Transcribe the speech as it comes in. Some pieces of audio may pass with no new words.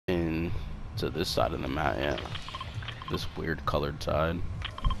to this side of the map yet. This weird colored side.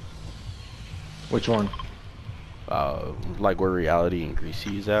 Which one? Like where Reality and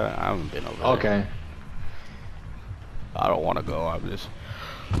Greasy's at. I haven't been over there. Okay. I don't want to go. I'm just.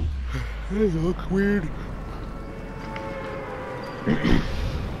 It looks weird.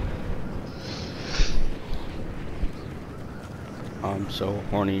 I'm so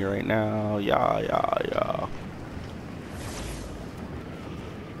horny right now. Yeah, yeah, yeah.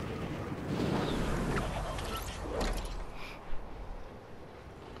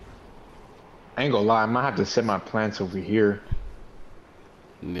 I ain't gonna lie, I might have to set my plants over here.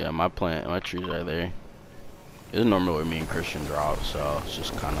 Yeah, my trees are there. It's normally where me and Christian drop, so it's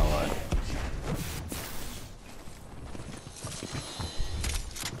just kind of like.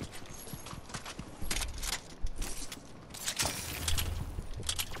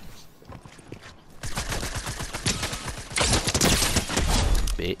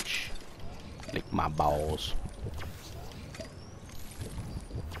 Bitch. Lick my balls.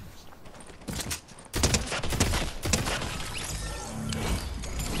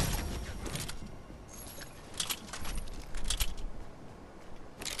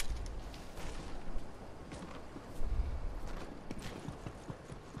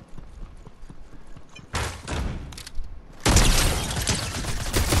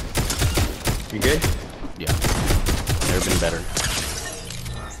 You good? Yeah. Never been better.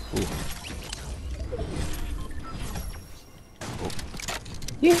 Ooh. Oh.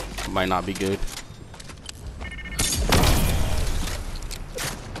 Yeah. Might not be good.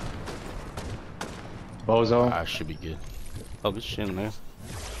 Bozo. I should be good. Oh, good shit in there.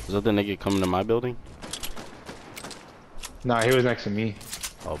 Is that the nigga coming to my building? Nah, he was next to me.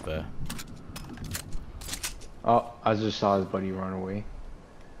 Oh, bet. Oh, I just saw his buddy run away.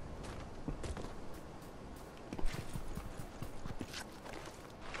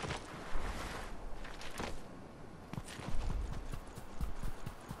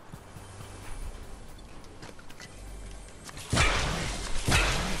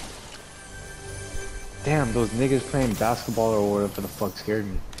 Damn, those niggas playing basketball or whatever the fuck scared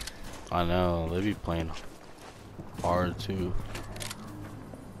me. I know, they be playing hard too.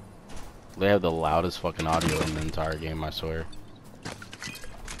 They have the loudest fucking audio in the entire game, I swear.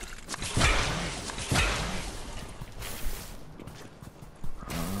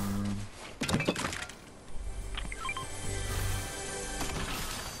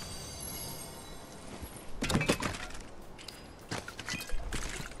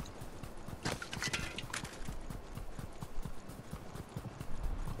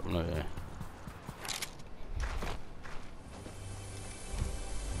 Okay.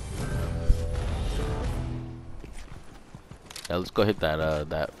 Yeah, let's go hit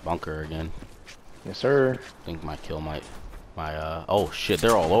that bunker again. Yes, sir. I think my kill might oh shit,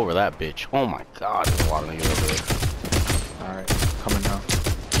 they're all over that bitch. Oh my god, there's a lot of niggas over there. Alright, coming now.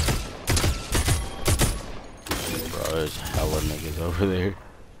 Bro, there's hella niggas over there.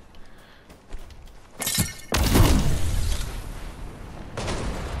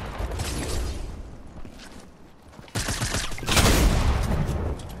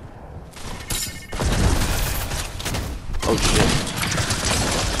 Oh shit.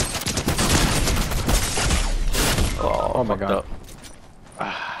 Oh my god. Up.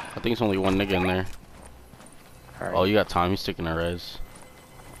 I think it's only one nigga in there. Alright. Oh, you got time. He's sticking a res.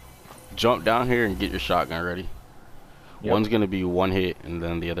 Jump down here and get your shotgun ready. Yep. One's gonna be one hit, and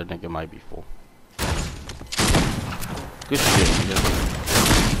then the other nigga might be full. Good shit, nigga.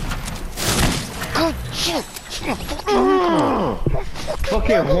 Good shit.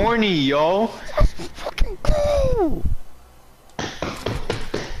 Fucking horny, yo. Fucking cool.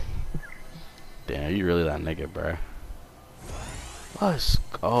 Damn, you really that nigga, bruh. Let's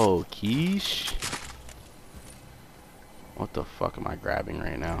go, Keish. What the fuck am I grabbing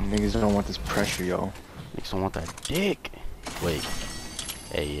right now? Niggas don't want this pressure, yo. Niggas don't want that dick. Wait.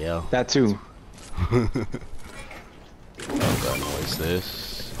 Hey, yo. That too. Oh god, what's this?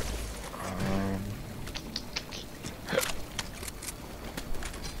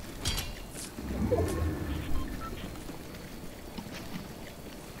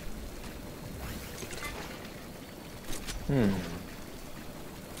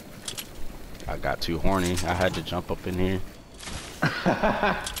 I got too horny. I had to jump up in here.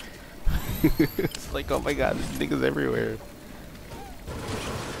 It's like, oh my god, there's niggas everywhere.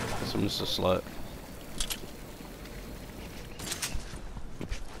 Guess I'm just a slut.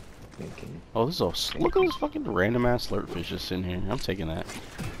 Oh, this is a look at this fucking random ass slurpfish just sitting here. I'm taking that.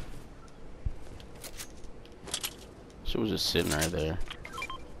 She was just sitting right there.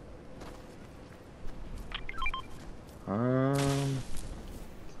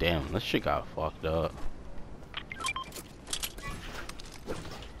 Damn, this shit got fucked up.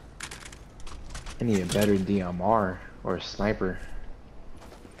 I need a better DMR or a sniper.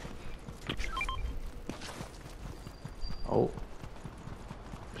 Oh.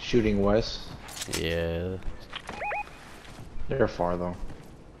 Shooting west. Yeah. They're far though.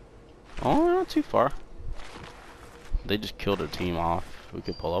 Oh, not too far. They just killed a team off. We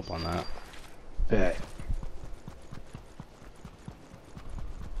could pull up on that. Bet.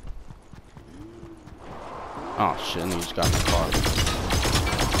 Oh shit, and he just got in the car.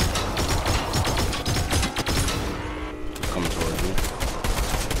 He's coming towards you.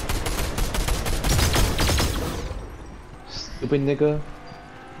 Stupid nigga.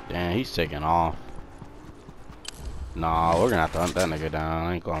 Damn, he's taking off. Nah, we're gonna have to hunt that nigga down,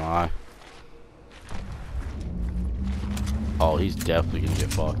 I ain't gonna lie. Oh, he's definitely gonna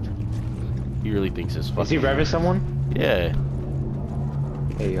get fucked. He really thinks it's fucking... Is he revving someone? Yeah.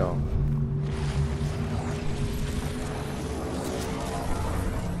 Hey yo.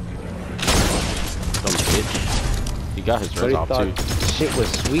 Some bitch. He got his res off too. Shit was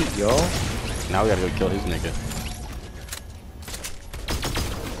sweet, yo. Now we gotta go kill his nigga.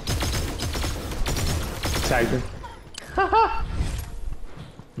 Tagged him.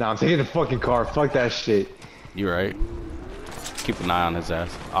 Nah, I'm taking the fucking car. Fuck that shit. You right. Keep an eye on his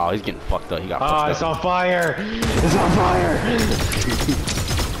ass. Oh, he's getting fucked up. He got fucked Ah, up. it's on fire! It's on fire!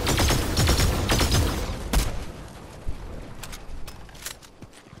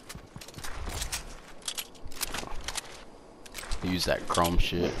 Use that chrome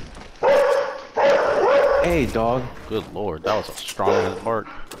shit. Hey, dog. Good lord, that was a strong ass bark.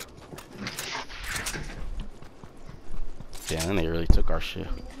 Damn, they really took our shit.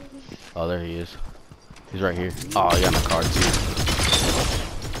 Oh, there he is. He's right here. Oh, he got in the car too.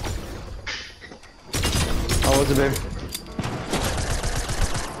 Oh, what's it, babe?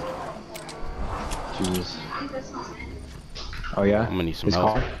 Jeez. Oh, yeah? I'm gonna need some His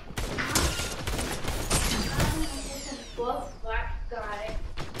help. car?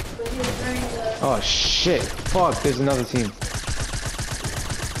 Oh, shit. Fuck, there's another team.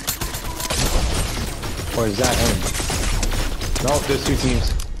 Or is that him? Nope, there's two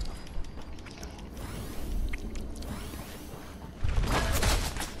teams.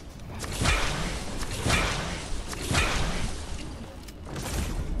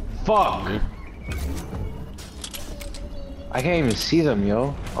 Fuck! I can't even see them,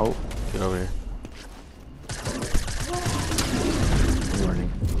 yo. Oh, Get over here. I'm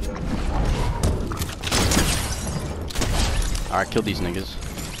running. Alright, kill these niggas.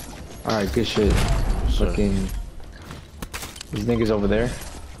 Alright, good shit. Sir. Fucking... These niggas over there.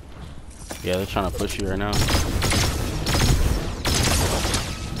 Yeah, they're trying to push you right now.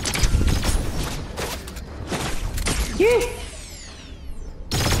 Yeah!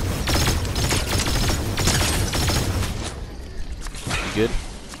 You good?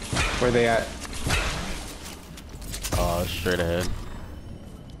 Where they at? Straight ahead.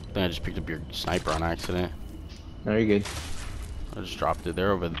 I think I just picked up your sniper on accident. No, you're good. I just dropped it.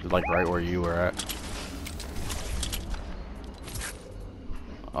 They're over, like, right where you were at.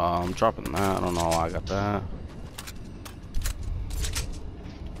 I'm dropping that. I don't know why I got that.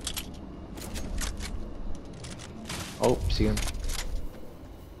 Oh, see him.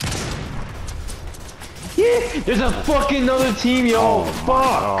 Yeah! There's a fucking another team, yo! Oh, Fuck!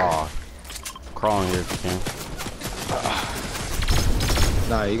 Oh. Crawling here if you can.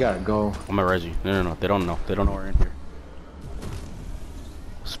 Nah, you gotta go. I'm at Reggie. No. They don't know. They don't know we're in here.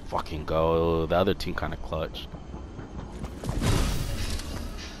 Let's fucking go. The other team kind of clutched.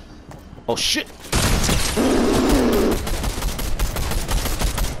 Oh shit!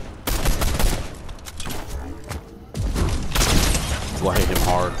 Ooh, I hit him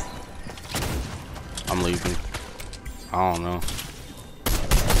hard. I'm leaving. I don't know.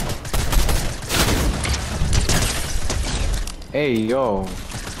 Hey, yo.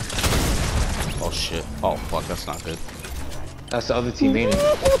 Oh shit. Oh fuck, that's not good. That's the other team, ain't it?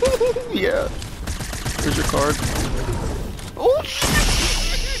 Yeah. Here's your card. Oh shit!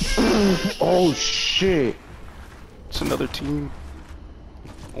 Oh, shit. It's another team.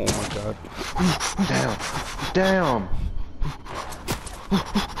 Oh my god. Down. Down.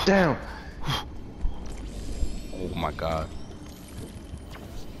 Down. Oh my god.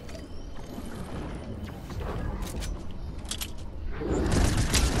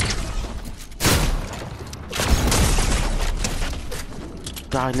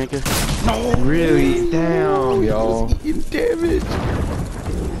 Die, nigga. No! Really? Damn, yo. Eating damage.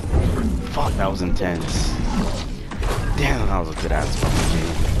 Fuck, that was intense. Damn, that was a good ass fucking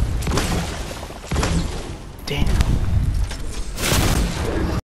game. Damn.